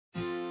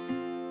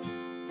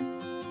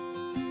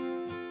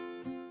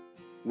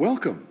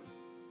Welcome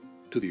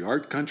to the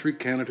Art Country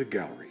Canada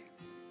Gallery.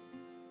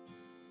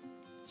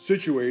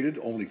 Situated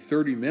only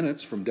 30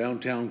 minutes from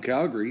downtown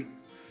Calgary,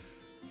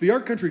 the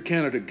Art Country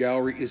Canada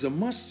Gallery is a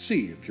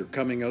must-see if you're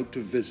coming out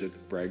to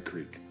visit Bragg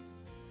Creek.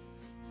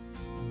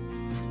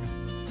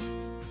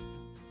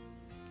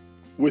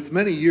 With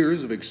many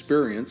years of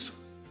experience,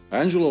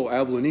 Angelo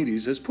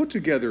Avlanides has put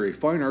together a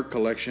fine art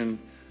collection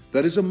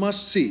that is a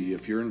must-see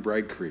if you're in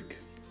Bragg Creek.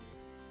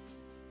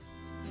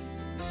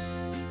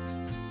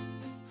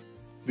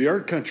 The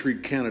Art Country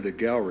Canada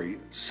Gallery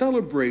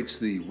celebrates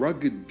the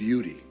rugged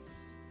beauty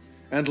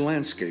and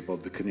landscape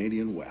of the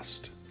Canadian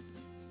West.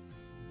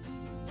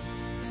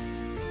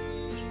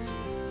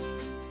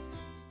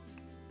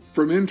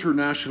 From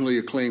internationally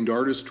acclaimed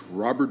artist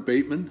Robert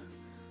Bateman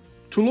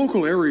to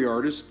local area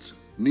artists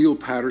Neil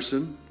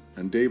Patterson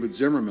and David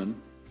Zimmerman,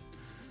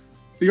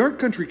 the Art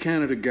Country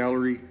Canada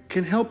Gallery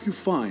can help you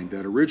find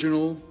that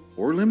original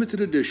or limited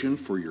edition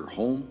for your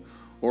home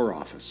or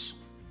office.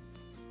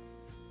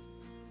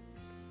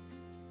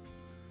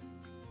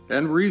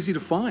 And we're easy to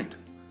find.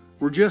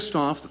 We're just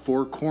off the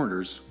Four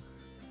Corners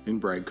in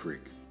Bragg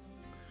Creek.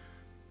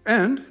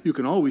 And you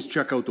can always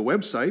check out the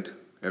website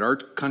at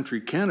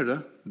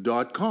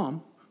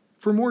artcountrycanada.com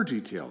for more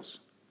details.